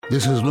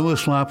This is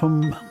Louis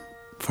Lapham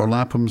for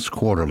Lapham's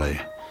Quarterly,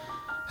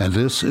 and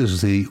this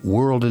is the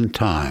World in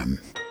Time.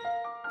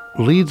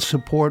 Lead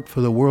support for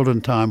the World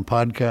in Time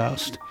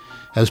podcast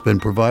has been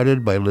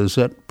provided by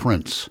Lisette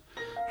Prince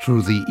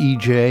through the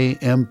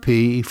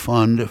EJMP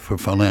Fund for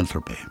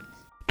Philanthropy.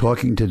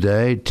 Talking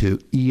today to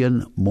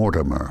Ian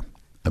Mortimer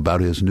about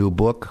his new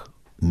book,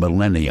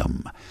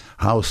 Millennium,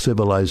 How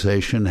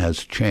Civilization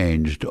Has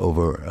Changed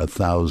Over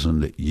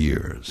 1,000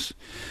 Years.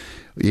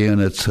 Ian,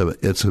 it's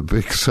a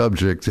big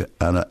subject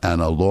and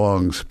a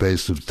long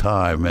space of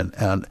time.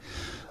 And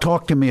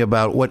talk to me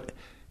about what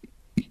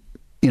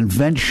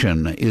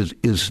invention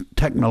is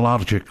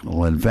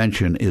technological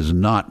invention is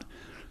not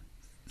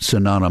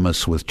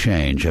synonymous with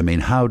change. I mean,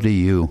 how do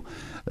you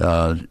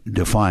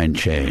define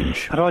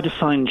change? How do I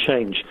define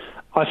change?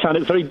 I found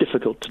it very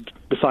difficult to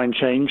define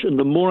change, and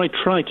the more I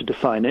tried to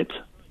define it,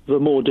 the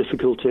more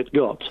difficult it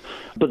got.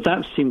 But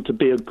that seemed to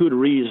be a good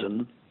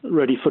reason,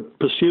 really, for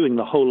pursuing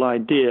the whole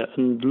idea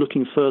and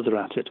looking further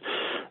at it.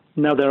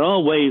 Now, there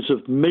are ways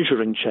of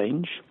measuring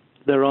change.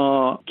 There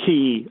are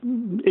key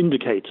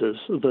indicators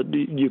that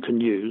you can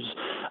use.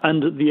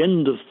 And at the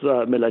end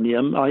of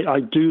Millennium, I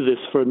do this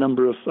for a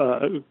number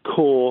of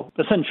core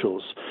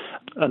essentials.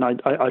 And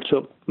I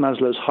took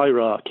Maslow's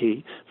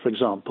hierarchy, for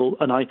example,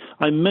 and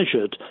I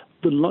measured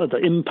the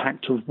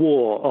impact of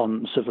war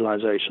on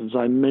civilizations.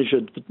 I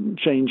measured the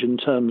change in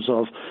terms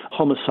of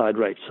homicide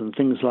rates and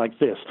things like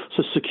this,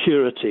 so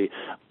security.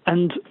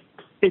 And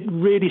it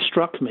really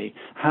struck me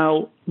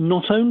how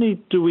not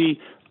only do we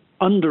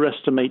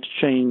underestimate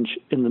change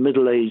in the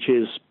Middle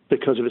Ages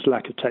because of its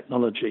lack of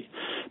technology,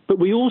 but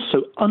we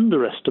also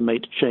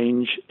underestimate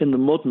change in the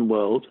modern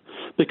world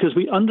because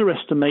we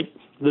underestimate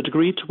the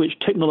degree to which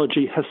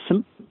technology has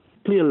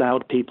simply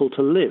allowed people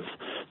to live.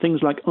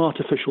 Things like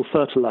artificial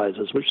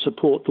fertilizers, which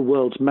support the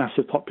world's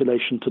massive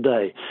population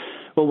today.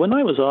 Well, when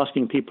I was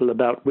asking people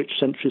about which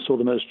century saw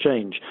the most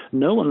change,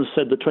 no one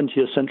said the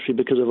 20th century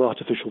because of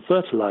artificial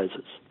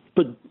fertilizers.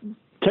 But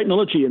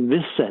technology in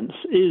this sense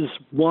is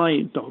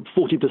why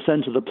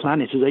 40% of the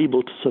planet is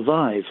able to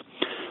survive.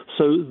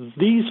 So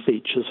these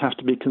features have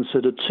to be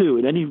considered too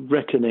in any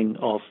reckoning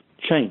of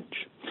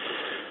change.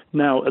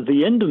 Now, at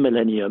the end of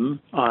Millennium,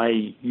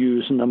 I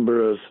use a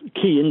number of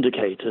key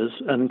indicators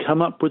and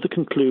come up with the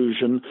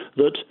conclusion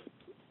that,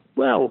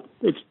 well,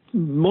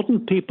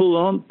 modern people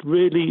aren't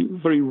really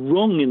very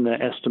wrong in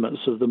their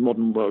estimates of the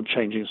modern world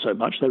changing so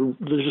much.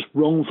 They're just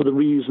wrong for the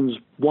reasons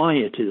why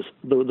it is,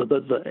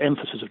 the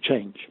emphasis of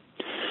change.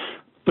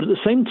 But at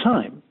the same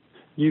time,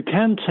 you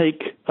can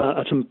take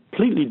a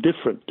completely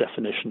different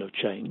definition of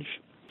change,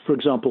 for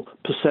example,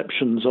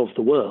 perceptions of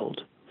the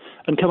world,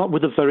 and come up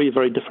with a very,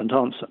 very different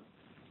answer.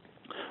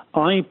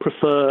 I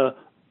prefer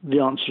the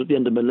answer at the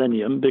end of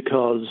Millennium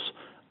because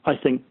I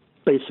think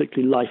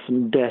basically life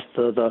and death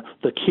are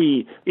the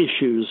key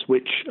issues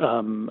which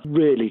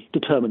really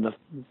determine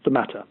the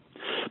matter.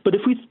 But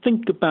if we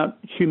think about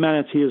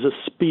humanity as a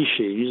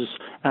species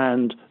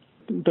and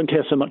don't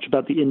care so much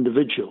about the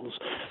individuals,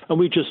 and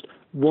we just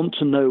want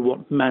to know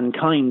what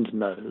mankind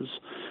knows,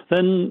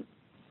 then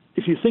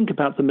if you think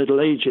about the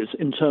Middle Ages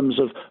in terms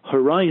of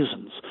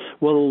horizons,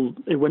 well,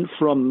 it went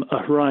from a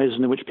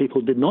horizon in which people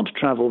did not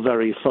travel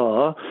very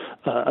far,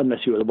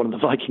 unless you were one of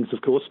the Vikings,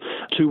 of course,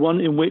 to one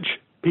in which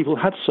people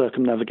had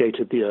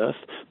circumnavigated the earth.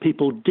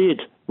 People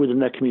did, within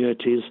their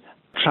communities,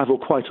 travel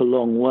quite a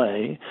long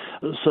way.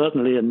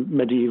 Certainly in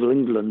medieval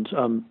England,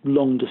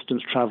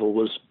 long-distance travel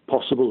was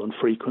possible and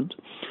frequent.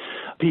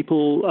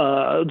 People,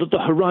 the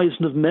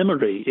horizon of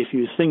memory, if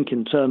you think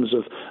in terms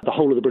of the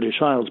whole of the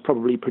British Isles,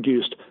 probably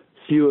produced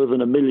fewer than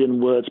 1 million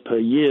words per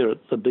year at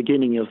the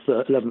beginning of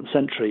the 11th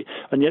century,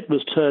 and yet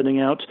was turning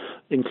out,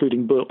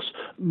 including books,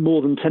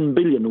 more than 10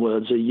 billion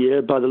words a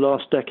year by the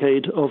last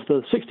decade of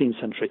the 16th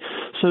century.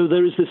 So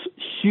there is this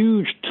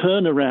huge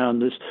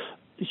turnaround,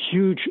 this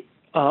huge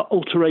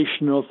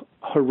alteration of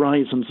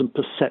horizons and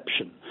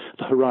perception.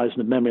 The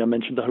horizon of memory, I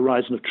mentioned, the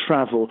horizon of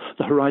travel,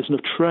 the horizon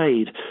of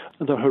trade,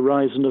 the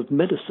horizon of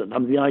medicine.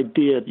 The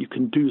idea that you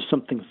can do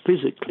something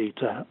physically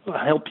to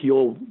help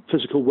your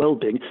physical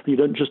well-being. You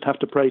don't just have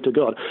to pray to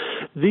God.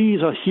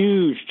 These are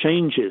huge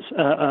changes,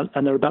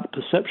 and they're about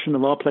the perception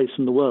of our place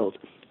in the world.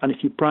 And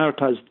if you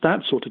prioritize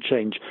that sort of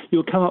change,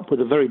 you'll come up with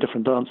a very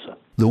different answer.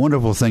 The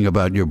wonderful thing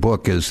about your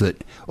book is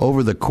that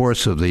over the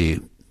course of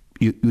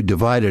you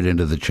divide it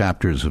into the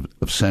chapters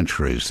of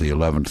centuries, the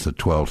 11th, the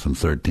 12th, and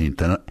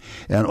 13th.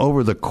 And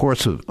over the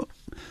course of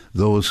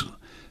those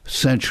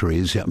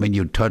centuries,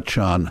 you touch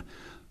on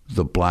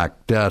the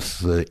Black Death,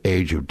 the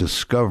Age of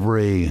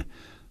Discovery,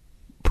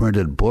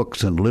 printed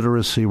books and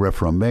literacy,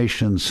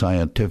 Reformation,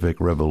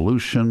 Scientific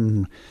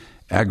Revolution,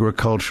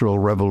 Agricultural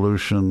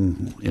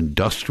Revolution,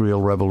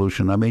 Industrial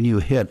Revolution. You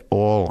hit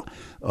all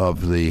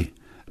of the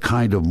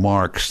kind of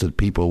marks that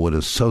people would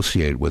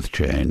associate with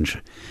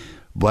change.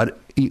 But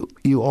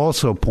you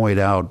also point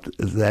out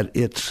that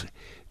it's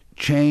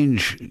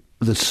change,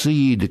 the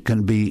seed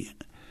can be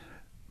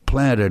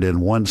planted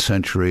in one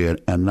century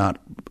and not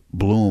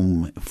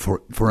bloom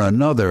for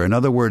another. In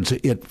other words,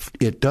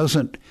 it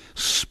doesn't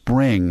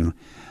spring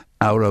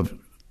out of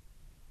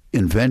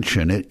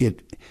invention,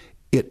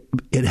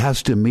 it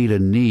has to meet a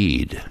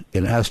need.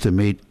 It has to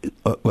meet.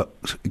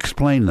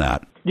 Explain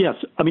that. Yes,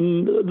 I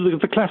mean,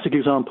 the classic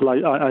example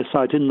I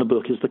cite in the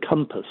book is the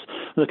compass.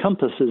 The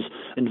compass is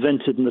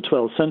invented in the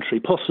 12th century,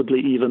 possibly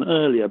even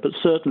earlier, but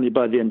certainly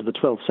by the end of the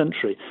 12th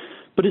century.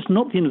 But it's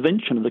not the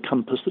invention of the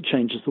compass that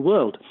changes the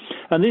world.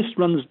 And this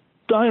runs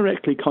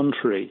directly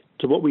contrary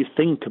to what we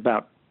think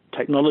about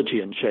technology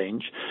and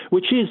change,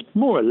 which is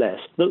more or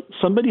less that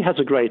somebody has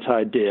a great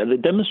idea, they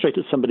demonstrate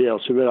it to somebody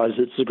else who realizes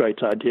it's a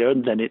great idea,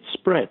 and then it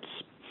spreads.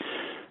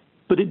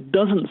 But it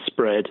doesn't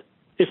spread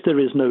if there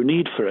is no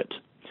need for it.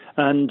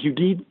 And you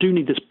do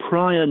need this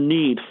prior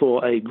need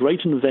for a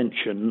great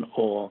invention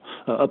or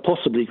a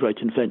possibly great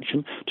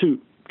invention to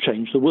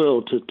change the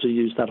world, to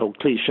use that old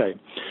cliche.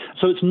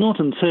 So it's not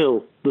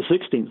until the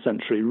 16th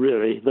century,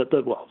 really,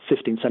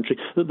 15th century,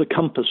 that the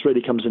compass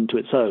really comes into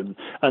its own.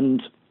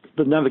 And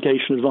the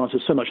navigation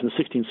advances so much in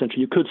the 16th century,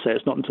 you could say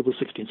it's not until the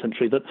 16th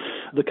century that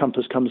the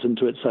compass comes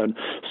into its own.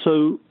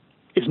 So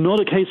it's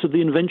not a case of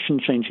the invention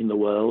changing the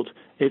world,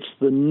 it's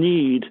the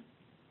need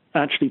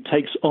actually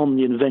takes on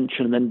the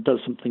invention and then does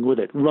something with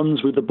it,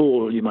 runs with the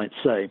ball, you might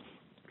say.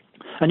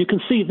 And you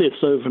can see this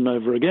over and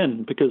over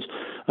again because,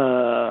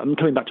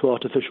 coming back to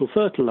artificial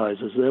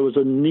fertilizers, there was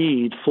a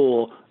need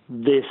for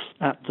this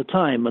at the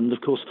time. And,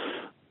 of course,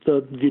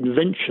 the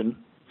invention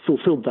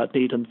fulfilled that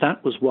need, and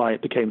that was why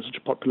it became such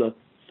a popular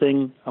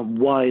thing and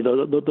why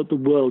the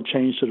world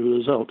changed as a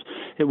result.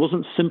 It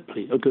wasn't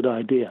simply a good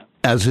idea.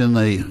 As in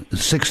the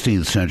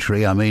 16th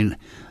century, I mean,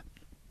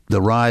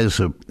 the rise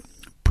of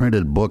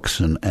printed books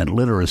and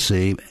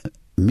literacy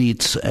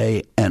meets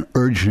an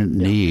urgent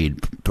need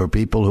for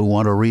people who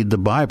want to read the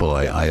Bible,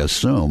 I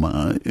assume.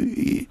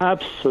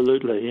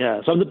 Absolutely,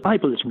 yes. I mean, the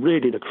Bible is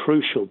really the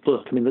crucial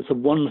book. I mean, it's the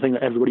one thing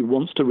that everybody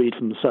wants to read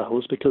for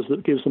themselves because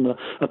it gives them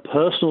a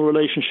personal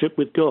relationship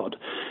with God.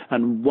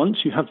 And once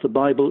you have the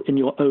Bible in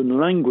your own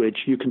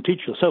language, you can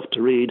teach yourself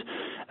to read,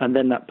 and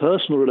then that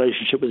personal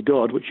relationship with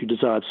God, which you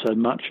desired so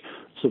much,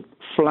 sort of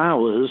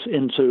flowers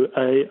into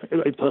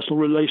a personal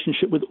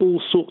relationship with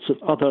all sorts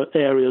of other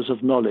areas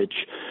of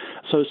knowledge.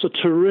 So it's a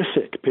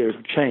terrific period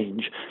of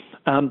change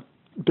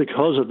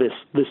because of this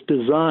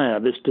desire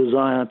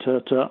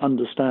to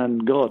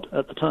understand God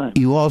at the time.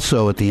 You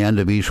also, at the end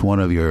of each one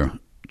of your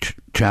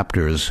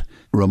chapters,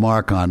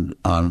 remark on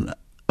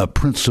a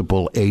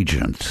principal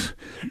agent.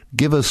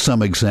 Give us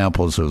some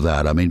examples of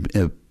that. I mean,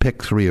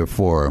 pick 3 or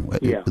 4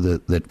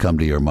 that come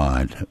to your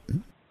mind.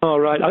 All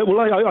right. I've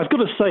got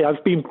to say,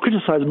 I've been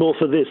criticized more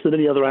for this than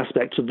any other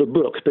aspect of the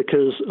book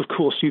because, of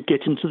course, you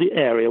get into the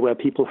area where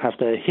people have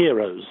their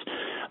heroes.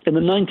 In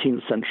the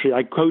 19th century,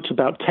 I quote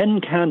about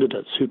 10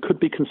 candidates who could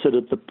be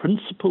considered the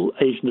principal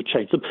agent of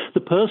change, the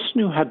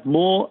person who had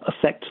more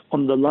effect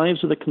on the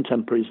lives of their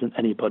contemporaries than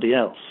anybody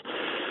else.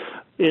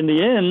 In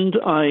the end,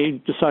 I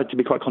decided to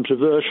be quite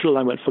controversial.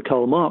 I went for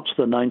Karl Marx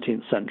for the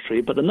 19th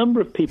century, but the number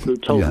of people who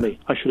told me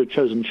I should have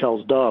chosen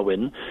Charles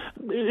Darwin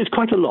is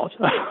quite a lot.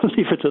 I'll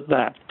leave it at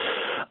that.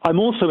 I'm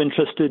also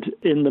interested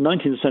in the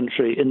 19th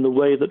century in the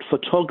way that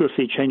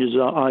photography changes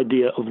our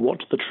idea of what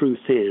the truth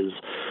is.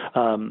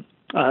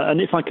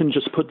 And if I can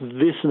just put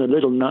this in a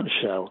little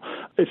nutshell,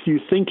 if you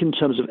think in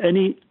terms of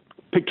any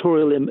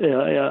pictorial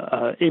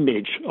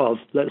image of,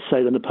 let's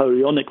say, the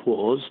Napoleonic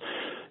Wars,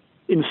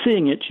 in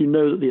seeing it, you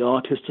know that the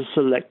artist has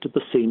selected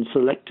the scene,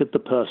 selected the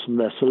person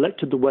there,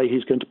 selected the way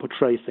he's going to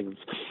portray things.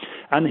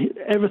 And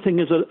everything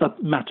is a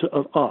matter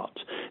of art.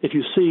 If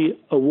you see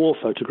a war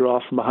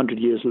photograph from 100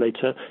 years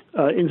later,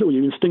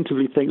 you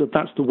instinctively think that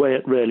that's the way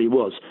it really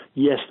was.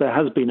 Yes, there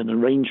has been an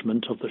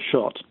arrangement of the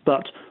shot,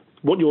 but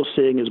what you're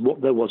seeing is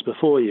what there was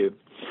before you.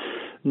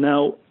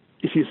 Now,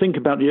 if you think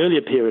about the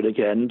earlier period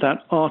again,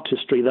 that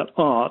artistry, that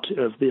art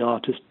of the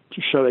artist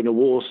showing a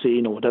war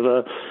scene or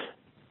whatever,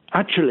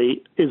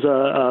 actually is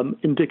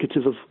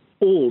indicative of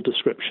all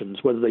descriptions,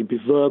 whether they be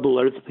verbal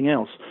or anything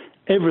else.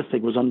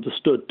 Everything was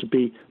understood to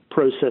be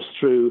processed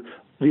through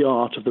the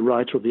art of the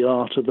writer, or the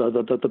art of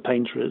the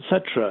painter,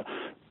 etc.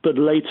 But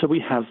later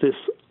we have this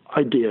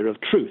idea of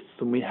truth,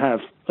 and we have,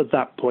 at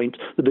that point,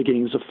 the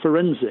beginnings of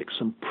forensics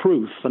and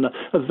proof, and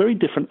a very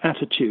different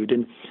attitude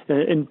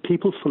in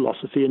people's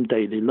philosophy and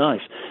daily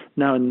life.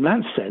 Now, in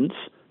that sense,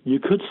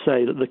 you could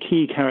say that the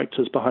key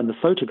characters behind the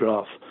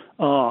photograph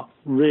are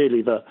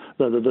really the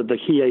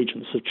key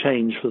agents of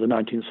change for the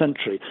 19th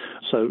century.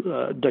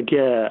 So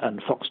Daguerre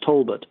and Fox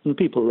Talbot and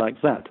people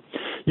like that.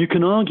 You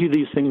can argue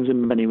these things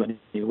in many, many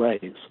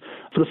ways.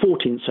 For the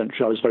 14th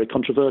century, I was very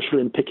controversial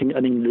in picking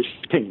an English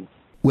king.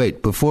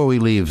 Wait, before we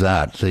leave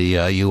that,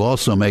 you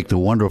also make the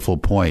wonderful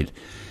point,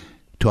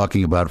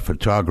 talking about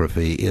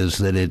photography, is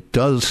that it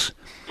does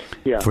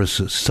for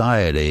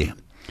society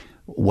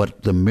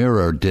what the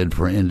mirror did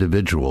for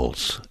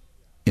individuals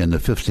in the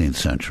 15th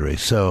century.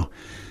 So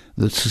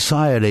the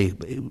society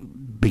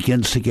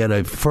begins to get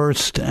a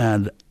first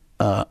and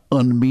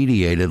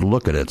unmediated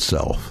look at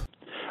itself.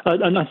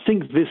 And I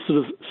think this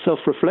sort of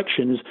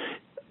self-reflection is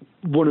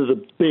one of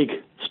the big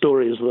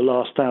stories of the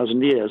last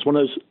 1,000 years, one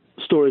of those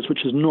stories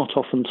which is not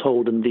often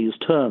told in these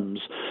terms.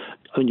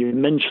 I mean, you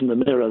mentioned the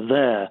mirror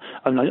there.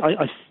 I mean,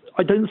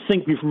 I don't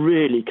think we've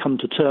really come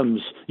to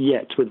terms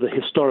yet with the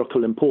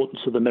historical importance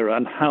of the mirror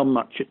and how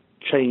much it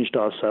changed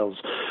ourselves.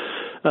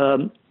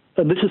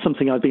 And this is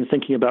something I've been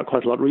thinking about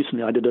quite a lot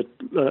recently. I did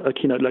a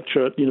keynote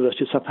lecture at the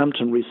University of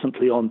Southampton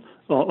recently on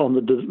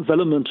the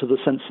development of the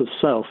sense of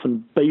self,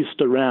 and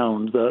based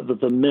around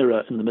the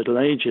mirror in the Middle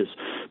Ages.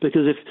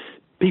 Because if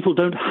people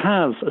don't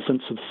have a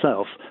sense of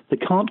self, they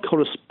can't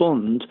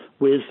correspond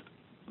with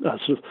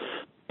sort of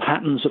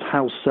patterns of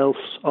how selves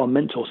are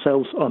meant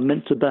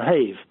to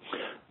behave.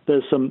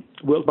 There's some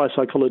work by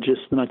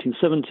psychologists in the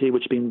 1970s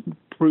which has been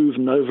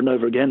proven over and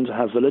over again to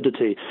have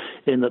validity,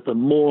 in that the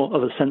more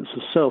of a sense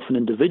of self an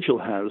individual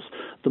has,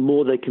 the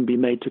more they can be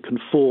made to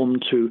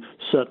conform to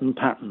certain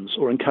patterns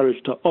or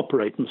encouraged to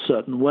operate in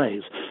certain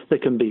ways. They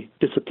can be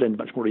disciplined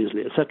much more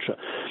easily, etc.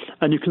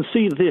 And you can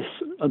see this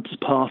as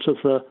part of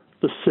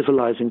the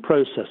civilizing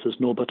process, as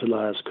Norbert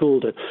Elias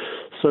called it.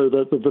 So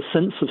that the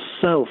sense of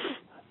self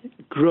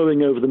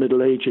growing over the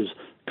Middle Ages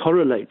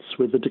correlates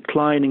with the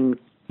declining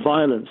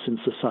violence in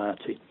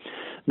society.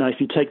 Now, if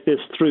you take this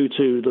through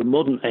to the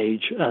modern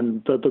age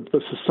and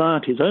the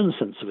society's own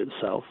sense of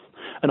itself,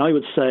 and I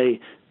would say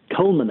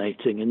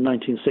culminating in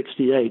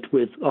 1968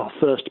 with our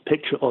first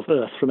picture of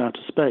Earth from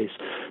outer space,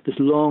 this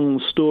long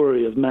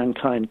story of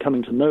mankind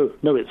coming to know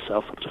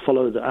itself, to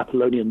follow the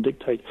Apollonian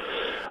dictate,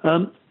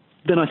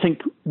 then I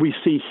think we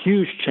see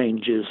huge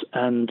changes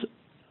and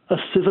a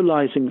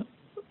civilizing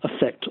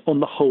effect on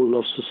the whole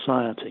of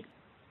society.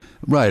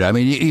 Right. I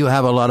mean, you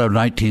have a lot of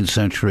 19th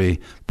century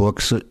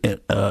books,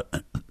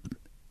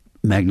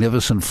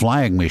 magnificent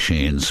flying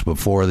machines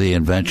before the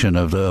invention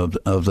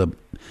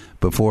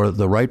before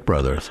the Wright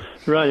brothers.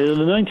 Right. In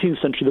the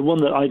 19th century, the one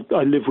that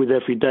I live with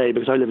every day,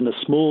 because I live in a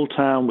small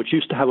town which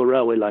used to have a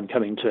railway line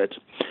coming to it.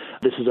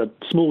 This is a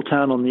small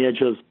town on the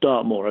edge of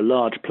Dartmoor, a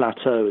large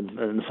plateau in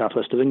the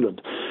southwest of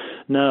England.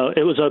 Now,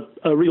 it was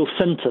a real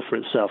centre for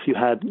itself. You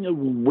had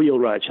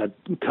wheelwrights, you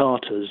had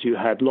carters, you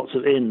had lots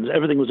of inns.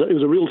 It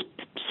was a real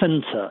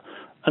centre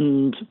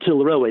until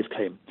the railways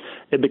came.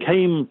 It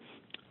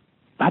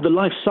had the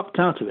life sucked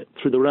out of it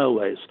through the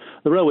railways.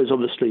 The railways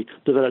obviously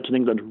developed in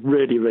England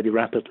really, really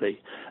rapidly,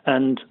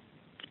 and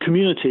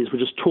communities were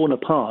just torn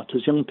apart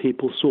as young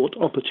people sought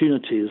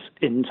opportunities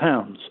in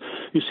towns.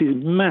 You see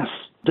mass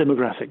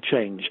demographic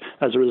change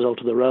as a result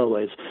of the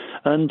railways.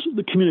 And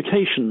the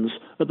communications,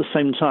 at the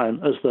same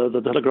time as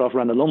the telegraph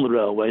ran along the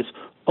railways,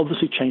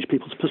 obviously changed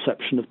people's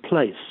perception of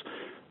place.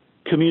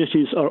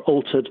 Communities are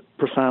altered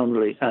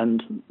profoundly,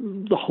 and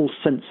the whole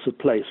sense of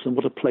place and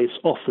what a place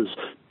offers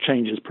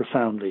changes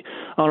profoundly.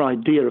 Our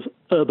idea of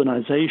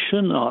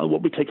urbanization,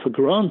 what we take for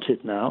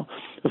granted now,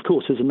 of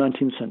course, is a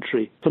 19th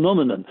century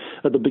phenomenon.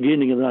 At the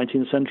beginning of the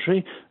 19th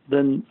century,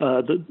 then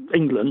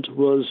England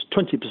was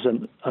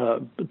 20%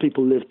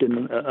 people lived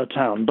in a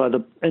town. By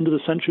the end of the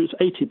century, it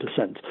was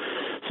 80%.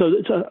 So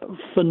it's a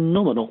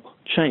phenomenal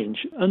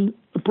change and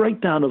a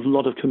breakdown of a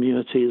lot of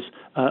communities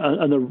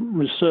and a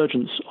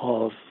resurgence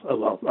of,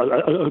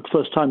 a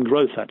first-time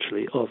growth,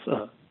 actually, of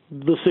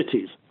the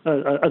cities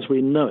as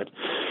we know it.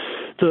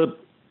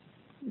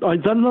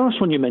 That last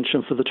one you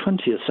mentioned for the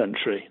 20th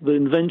century, the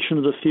invention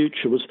of the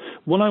future, was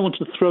one I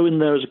wanted to throw in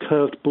there as a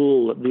curved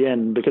ball at the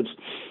end, because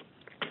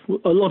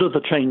a lot of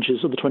the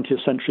changes of the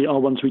 20th century are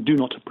ones we do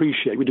not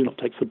appreciate, we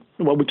take for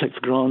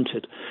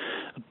granted.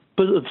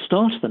 But at the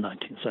start of the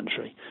 19th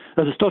century,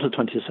 at the start of the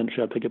 20th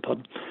century, I beg your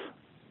pardon,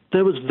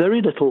 there was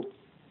very little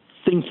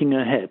thinking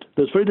ahead.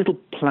 There was very little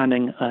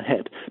planning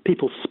ahead.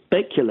 People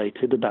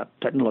speculated about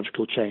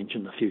technological change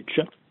in the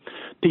future.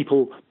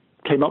 People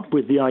came up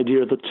with the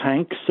idea of the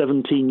tank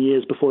 17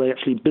 years before they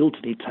actually built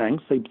any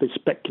tanks. They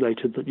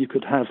speculated that you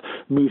could have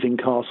moving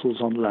castles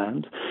on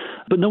land.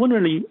 But no one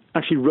really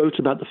actually wrote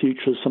about the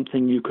future as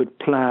something you could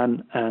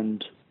plan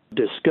and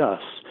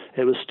discuss.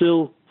 It was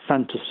still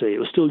fantasy. It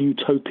was still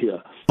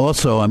utopia.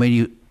 Also, I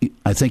mean,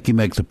 I think you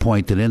make the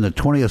point that in the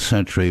 20th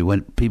century,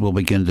 when people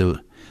begin to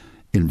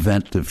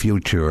invent the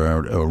future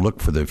or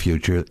look for the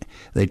future,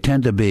 they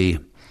tend to be,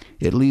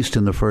 at least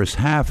in the first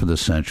half of the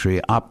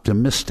century,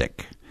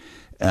 optimistic.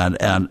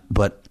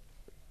 But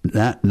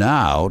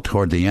now,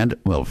 toward the end,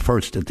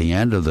 first at the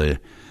end of the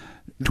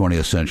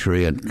 20th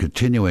century and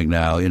continuing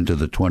now into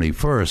the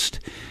 21st,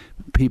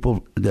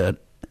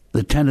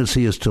 the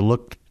tendency is to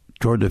look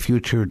toward the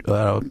future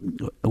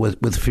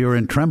with fear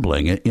and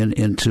trembling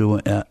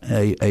into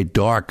a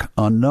dark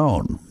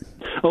unknown.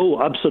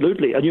 Oh,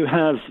 absolutely. And you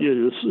have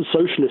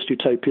socialist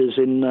utopias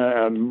in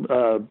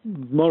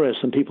Morris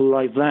and people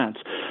like that.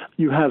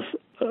 You have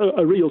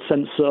a real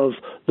sense of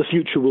the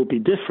future will be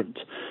different.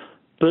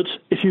 But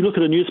if you look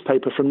at a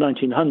newspaper from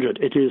 1900,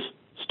 it is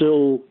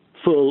still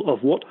full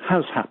of what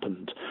has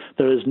happened.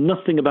 There is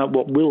nothing about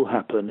what will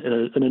happen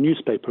in a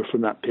newspaper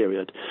from that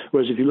period.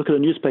 Whereas if you look at a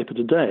newspaper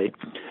today,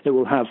 it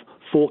will have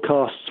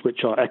forecasts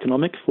which are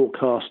economic,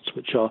 forecasts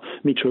which are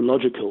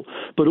meteorological,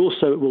 but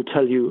also it will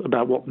tell you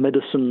about what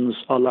medicines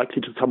are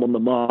likely to come on the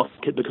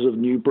market because of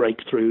new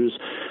breakthroughs.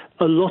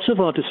 A lot of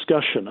our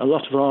discussion, a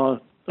lot of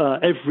our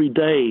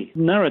everyday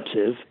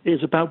narrative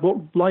is about what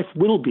life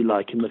will be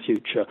like in the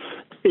future.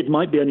 It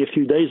might be only a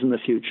few days in the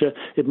future.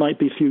 It might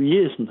be a few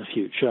years in the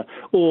future.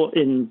 Or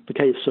in the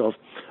case of,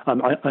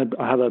 I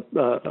have a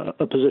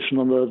position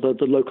on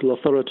the local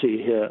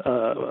authority here,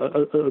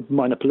 a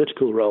minor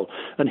political role.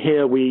 And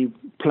here we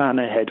plan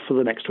ahead for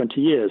the next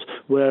 20 years,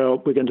 where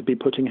we're going to be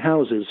putting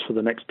houses for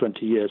the next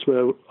 20 years,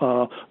 where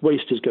our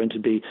waste is going to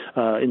be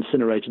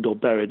incinerated or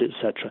buried,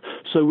 etc.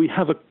 So we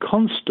have a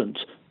constant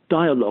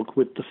dialogue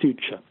with the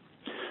future.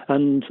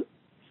 And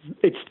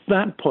it's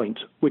that point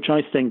which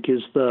I think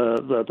is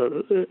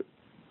the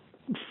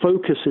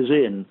focuses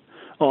in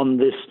on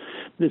this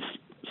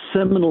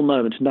seminal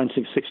moment in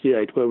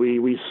 1968 where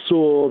we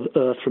saw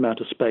Earth from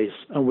outer space,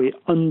 and we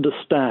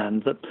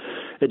understand that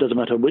it doesn't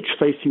matter which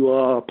faith you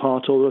are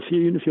part of,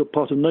 even if you're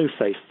part of no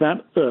faith,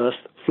 that Earth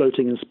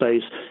floating in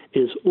space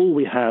is all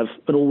we have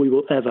and all we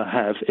will ever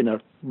have in a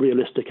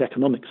realistic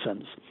economic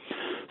sense.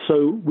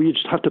 So we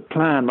just have to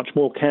plan much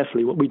more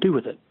carefully what we do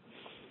with it.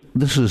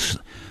 This is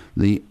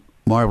the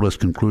marvelous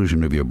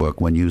conclusion of your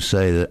book when you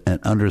say that an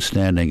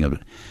understanding of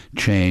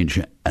change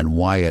and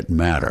why it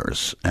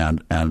matters,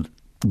 and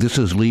this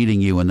is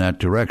leading you in that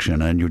direction.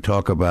 And you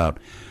talk about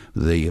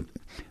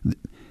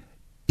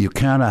you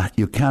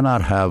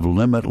cannot have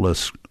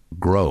limitless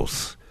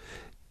growth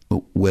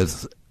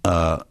with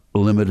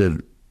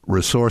limited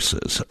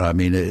resources. I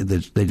mean,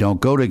 they don't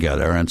go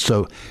together. And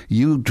so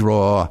you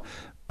draw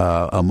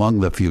among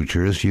the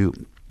futures. You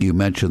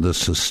mention the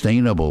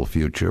sustainable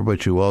future,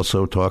 but you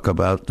also talk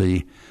about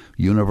the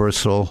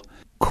universal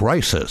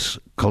crisis,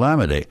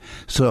 calamity.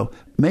 So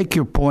make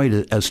your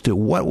point as to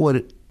what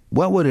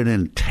would it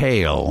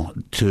entail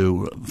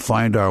to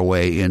find our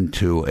way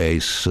into a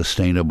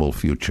sustainable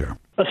future?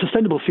 A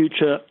sustainable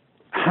future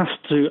has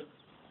to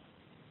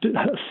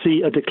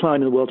see a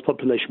decline in the world's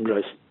population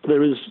growth.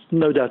 There is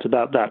no doubt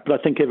about that, but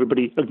I think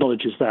everybody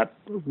acknowledges that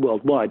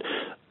worldwide.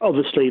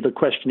 Obviously, the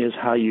question is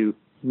how you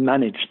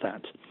manage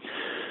that.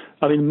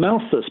 I mean,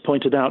 Malthus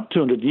pointed out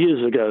 200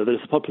 years ago that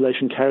if the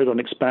population carried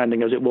on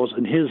expanding as it was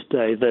in his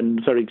day, then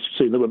very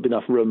soon there won't be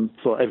enough room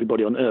for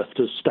everybody on Earth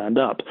to stand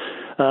up.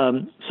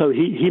 So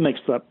he makes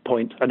that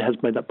point and has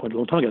made that point a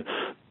long time ago.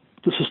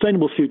 The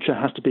sustainable future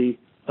has to be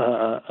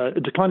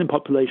a decline in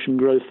population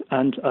growth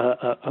and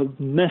a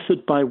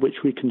method by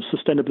which we can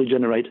sustainably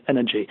generate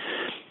energy.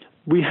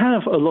 We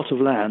have a lot of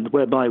land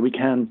whereby we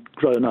can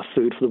grow enough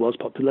food for the world's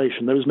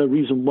population. There is no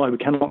reason why we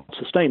cannot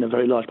sustain a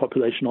very large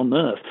population on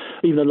Earth,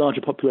 even a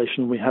larger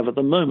population than we have at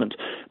the moment.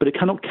 But it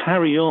cannot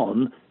carry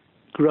on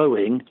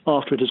growing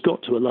after it has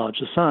got to a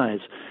larger size,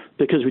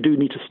 because we do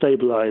need to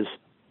stabilize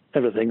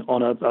everything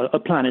on a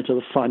planet of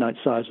a finite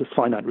size with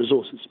finite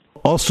resources.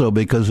 Also,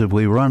 because if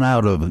we run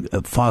out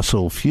of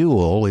fossil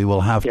fuel, we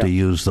will have to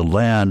use the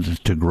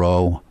land to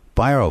grow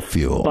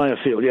biofuel.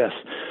 Biofuel, yes.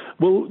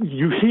 Well,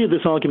 you hear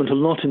this argument a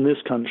lot in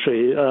this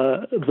country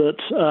that,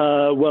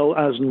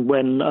 as and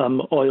when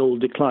oil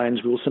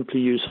declines, we will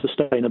simply use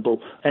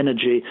sustainable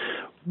energy.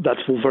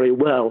 That's all very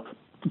well.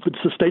 But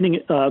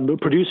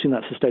producing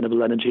that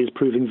sustainable energy is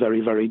proving very,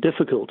 very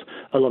difficult.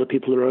 A lot of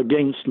people are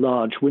against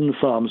large wind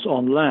farms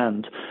on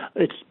land.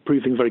 It's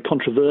proving very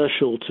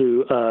controversial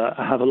to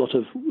have a lot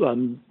of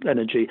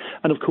energy.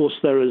 And of course,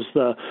 there is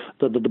the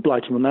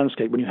blight on the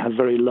landscape when you have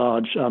very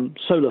large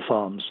solar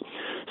farms.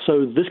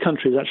 So this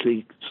country is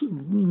actually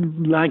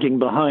lagging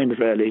behind,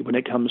 really, when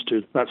it comes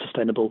to that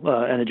sustainable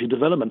energy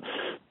development.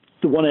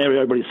 The one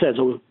area everybody says,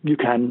 you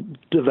can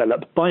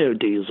develop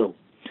biodiesel.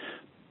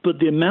 But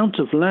the amount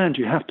of land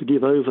you have to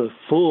give over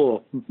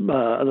for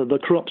the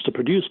crops to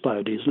produce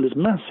biodiesel is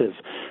massive.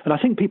 And I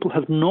think people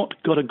have not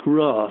got a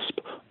grasp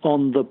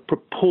on the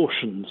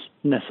proportions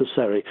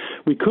necessary.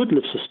 We could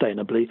live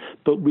sustainably,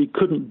 but we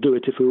couldn't do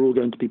it if we were all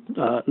going to be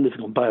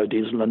living on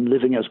biodiesel and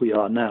living as we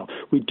are now.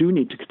 We do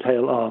need to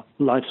curtail our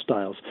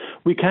lifestyles.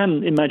 We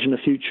can imagine a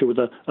future with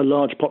a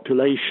large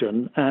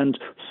population and,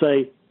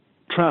 say,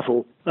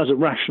 travel as a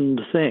rationed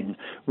thing,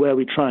 where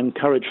we try and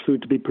encourage food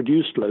to be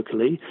produced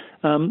locally,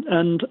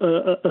 and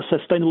a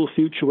sustainable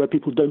future where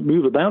people don't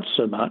move about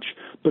so much,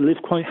 but live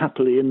quite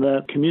happily in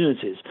their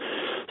communities.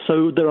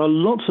 So there are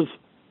lots of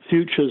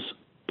futures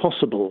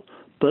possible,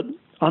 but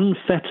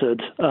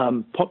unfettered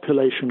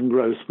population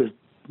growth with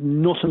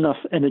not enough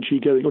energy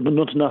going, or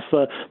not enough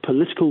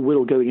political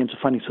will going into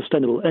finding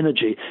sustainable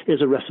energy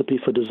is a recipe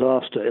for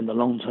disaster in the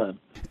long term.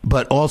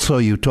 But also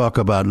you talk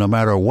about no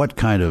matter what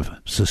kind of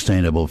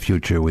sustainable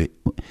future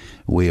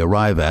we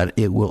arrive at,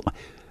 it will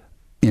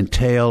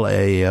entail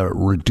a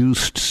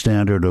reduced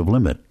standard of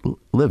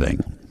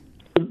living.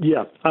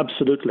 Yeah,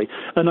 absolutely.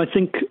 And I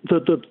think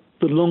that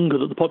the longer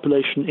that the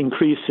population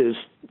increases,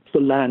 the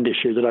land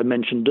issue that I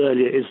mentioned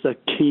earlier is the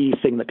key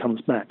thing that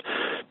comes back.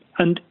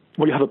 And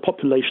when you have a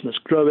population that's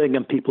growing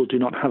and people do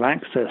not have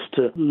access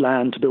to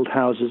land to build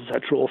houses,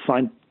 etc., or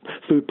find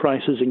food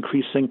prices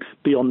increasing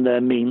beyond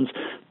their means,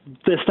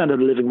 their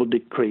standard of living will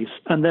decrease,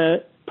 and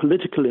their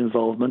political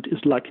involvement is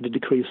likely to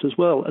decrease as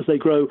well. As they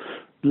grow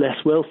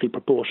less wealthy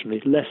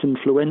proportionally, less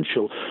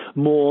influential,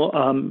 more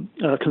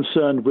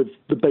concerned with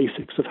the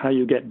basics of how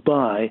you get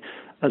by,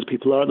 as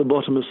people are at the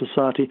bottom of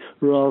society,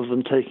 rather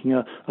than taking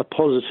a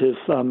positive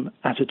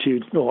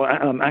attitude or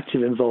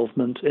active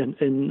involvement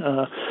in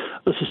a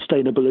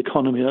sustainable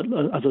economy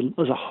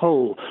as a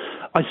whole.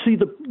 I see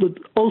that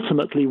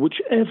ultimately,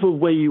 whichever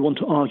way you want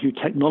to argue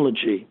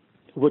technology,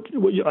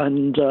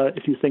 and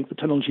if you think that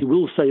technology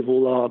will save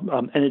all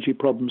our energy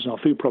problems and our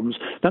food problems,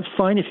 that's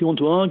fine if you want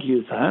to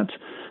argue that,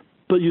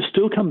 but you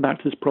still come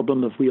back to this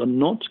problem of we are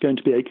not going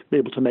to be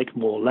able to make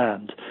more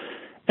land.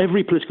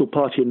 Every political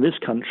party in this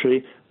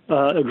country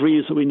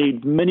agrees that we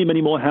need many,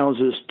 many more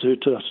houses to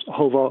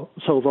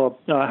solve our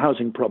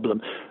housing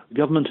problem. The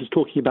government is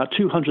talking about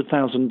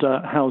 200,000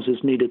 houses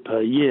needed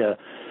per year.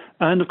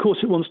 And, of course,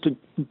 it wants to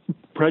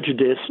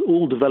prejudice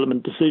all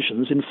development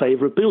decisions in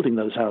favour of building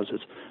those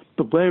houses.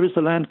 But where is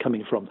the land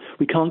coming from?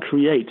 We can't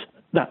create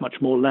that much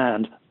more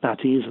land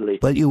that easily.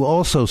 But you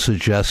also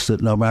suggest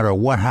that no matter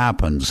what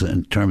happens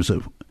in terms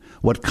of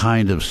what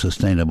kind of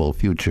sustainable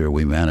future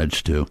we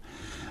manage to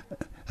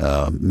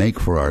make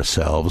for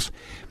ourselves,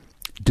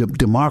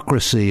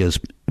 democracy is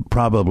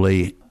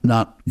probably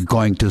not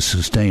going to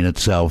sustain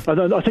itself. I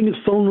think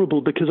it's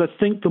vulnerable because I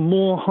think the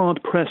more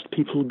hard-pressed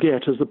people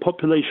get as the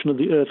population of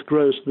the Earth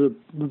grows to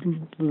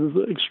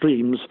the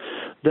extremes,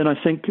 then I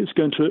think it's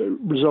going to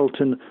result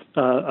in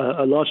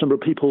a large number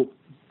of people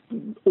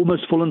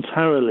almost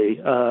voluntarily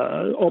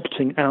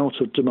opting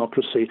out of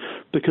democracy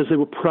because they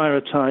will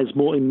prioritize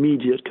more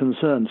immediate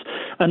concerns.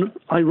 And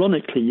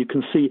ironically, you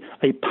can see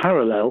a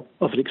parallel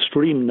of an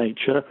extreme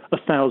nature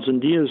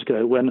 1,000 years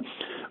ago when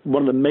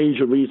one of the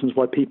major reasons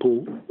why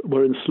people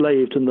were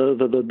enslaved in the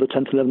 10th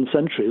and 11th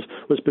centuries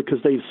was because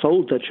they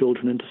sold their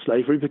children into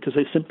slavery because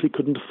they simply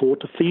couldn't afford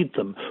to feed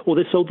them, or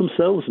they sold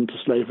themselves into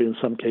slavery in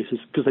some cases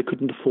because they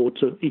couldn't afford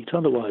to eat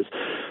otherwise.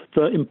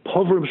 The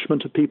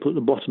impoverishment of people at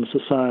the bottom of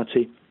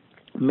society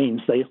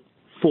means they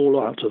fall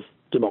out of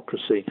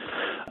democracy.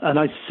 And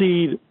I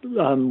see,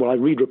 I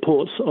read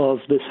reports of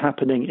this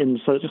happening in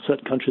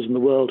certain countries in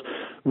the world.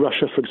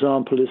 Russia, for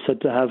example, is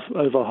said to have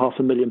over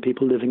 500,000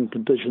 people living in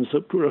conditions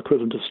that are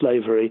equivalent to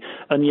slavery,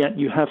 and yet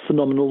you have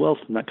phenomenal wealth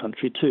in that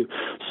country too.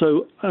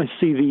 So I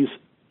see these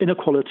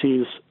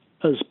inequalities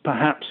as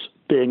perhaps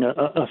being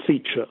a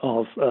feature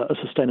of a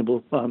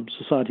sustainable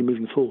society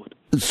moving forward.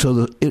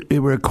 So it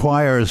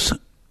requires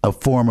a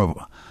form of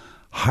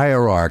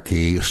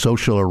hierarchy,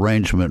 social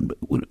arrangement,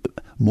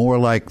 more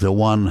like the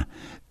one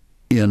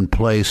in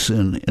place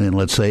in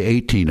let's say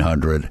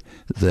 1800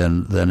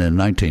 than in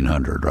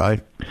 1900,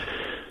 right?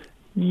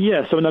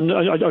 Yes, I mean,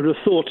 I would have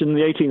thought in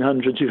the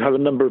 1800s you have a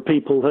number of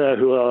people there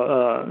who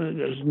are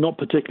not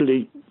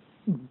particularly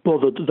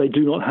bothered that they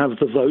do not have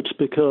the vote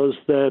because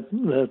their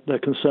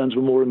concerns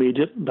were more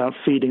immediate about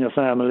feeding a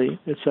family,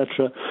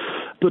 etc.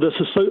 But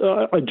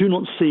I do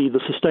not see the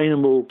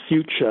sustainable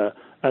future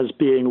as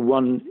being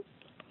one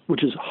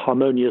which is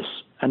harmonious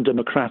and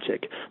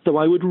democratic, though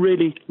I would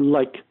really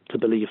like to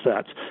believe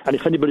that. And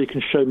if anybody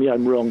can show me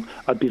I'm wrong,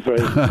 I'd be very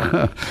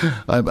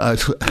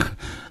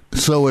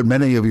So would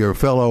many of your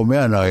fellow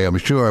men, I am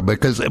sure,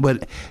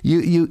 but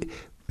you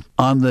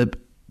on the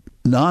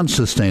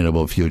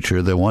non-sustainable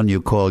future, the one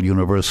you call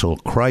universal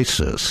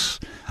crisis,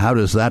 how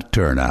does that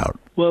turn out?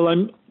 Well,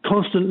 I'm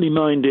constantly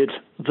minded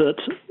that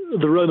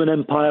the Roman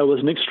Empire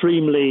was an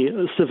extremely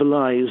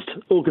civilized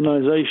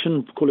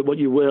organization, call it what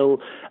you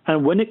will,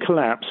 and when it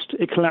collapsed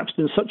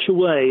in such a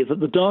way that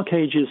the Dark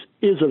Ages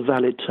is a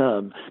valid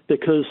term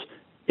because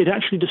it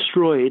actually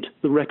destroyed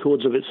the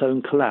records of its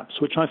own collapse,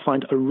 which I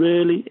find a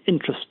really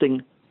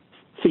interesting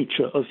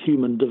feature of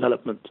human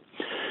development.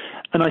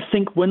 And I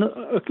think when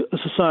a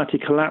society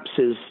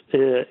collapses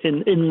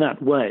in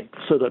that way,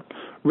 so that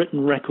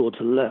written records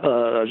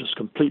are just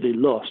completely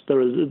lost,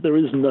 there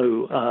is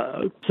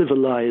no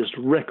civilized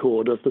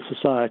record of the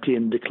society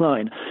in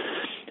decline,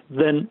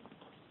 then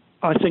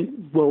I think,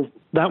 well,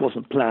 that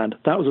wasn't planned.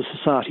 That was a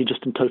society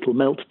just in total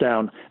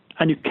meltdown.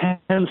 And you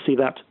can see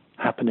that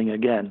happening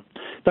again.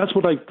 That's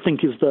what I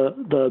think is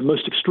the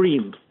most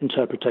extreme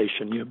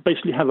interpretation. You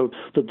basically have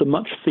the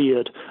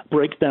much-feared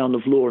breakdown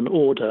of law and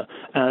order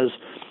as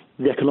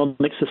the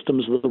economic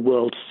systems of the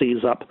world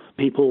seize up.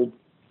 People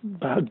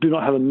do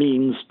not have a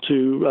means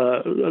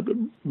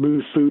to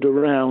move food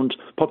around.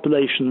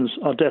 Populations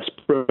are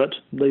desperate.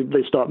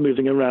 They start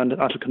moving around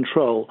out of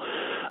control.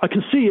 I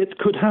can see it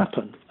could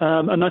happen.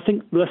 And I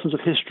think the lessons of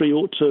history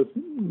ought to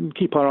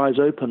keep our eyes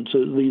open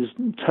to these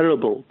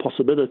terrible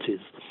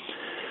possibilities.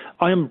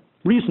 I am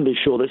reasonably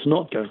sure that it's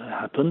not going to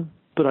happen,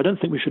 but I don't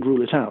think we should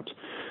rule it out.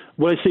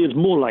 What I see as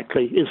more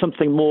likely is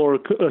something more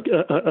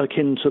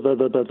akin to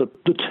the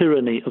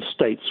tyranny of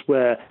states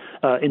where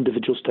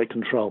individuals take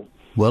control.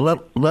 Well,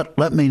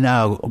 let me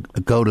now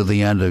go to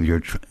the end of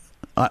your.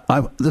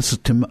 This is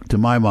to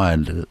my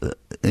mind,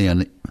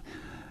 Ian.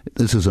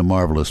 This is a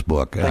marvelous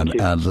book, and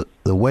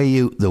the way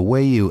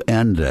you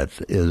end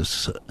it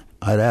is.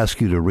 I'd ask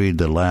you to read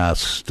the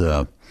last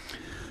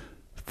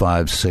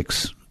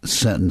 5-6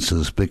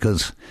 sentences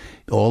because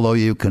although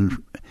you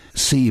can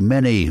see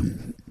many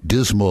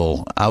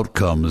dismal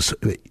outcomes,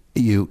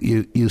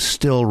 you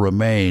still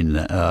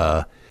remain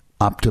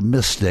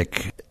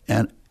optimistic.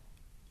 And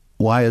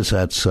why is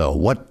that so?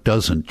 What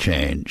doesn't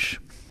change?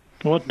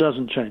 What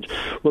doesn't change?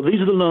 Well,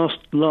 these are the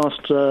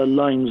last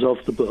lines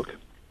of the book.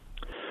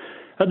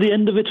 At the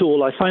end of it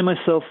all, I find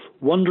myself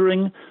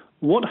wondering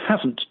what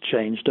hasn't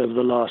changed over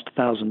the last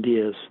 1,000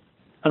 years,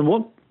 and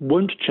what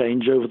won't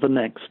change over the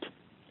next.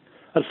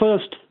 At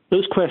first,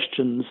 those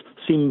questions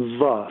seem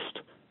vast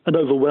and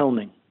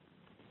overwhelming.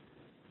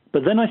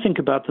 But then I think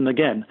about them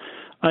again.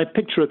 I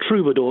picture a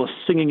troubadour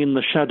singing in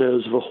the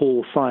shadows of a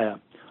hall fire.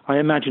 I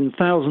imagine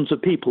thousands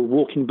of people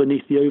walking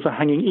beneath the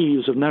overhanging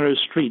eaves of narrow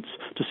streets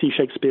to see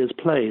Shakespeare's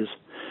plays.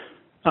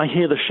 I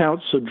hear the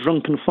shouts of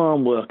drunken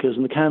farm workers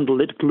in the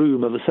candle-lit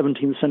gloom of a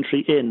 17th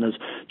century inn as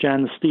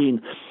Jan Steen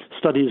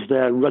studies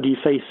their ruddy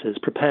faces,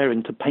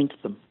 preparing to paint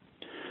them.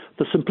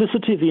 The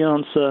simplicity of the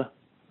answer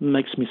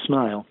makes me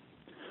smile.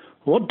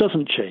 What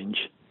doesn't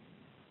change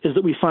is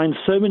that we find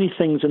so many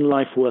things in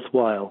life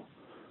worthwhile.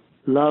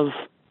 Love,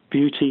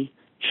 beauty,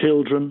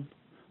 children,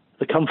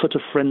 the comfort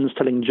of friends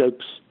telling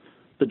jokes,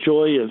 the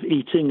joy of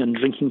eating and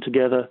drinking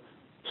together,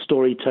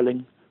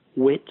 storytelling,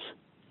 wit,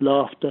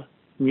 laughter,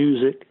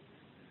 music,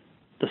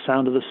 the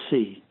sound of the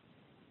sea,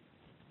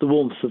 the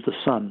warmth of the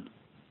sun,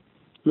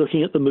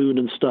 looking at the moon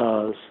and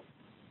stars,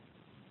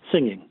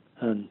 singing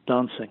and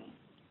dancing.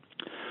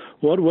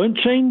 What won't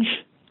change?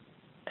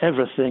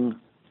 Everything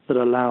that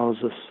allows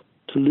us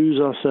to lose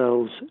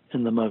ourselves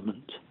in the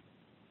moment.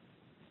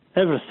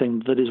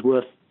 Everything that is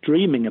worth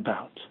dreaming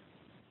about.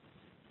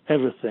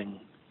 Everything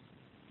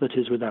that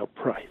is without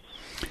price.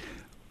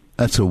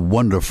 That's a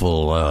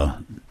wonderful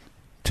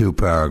 2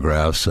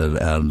 paragraphs,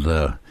 and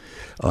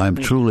I'm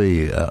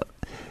truly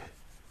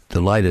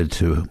delighted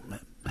to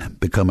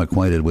become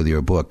acquainted with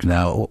your book.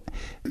 Now,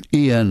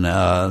 Ian,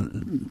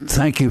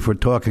 thank you for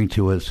talking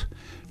to us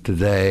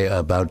today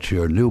about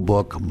your new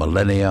book,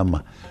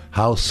 Millennium,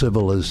 How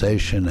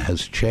Civilization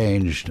Has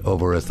Changed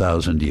Over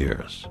 1,000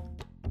 Years.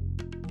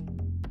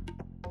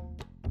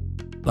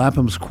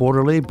 Lapham's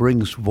Quarterly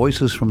brings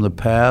voices from the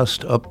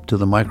past up to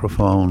the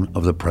microphone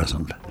of the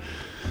present.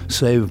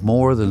 Save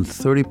more than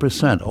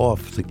 30%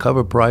 off the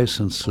cover price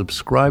and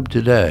subscribe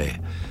today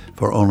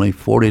for only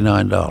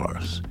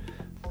 $49.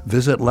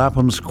 Visit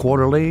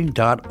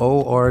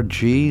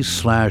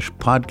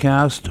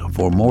laphamsquarterly.org/podcast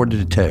for more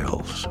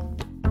details.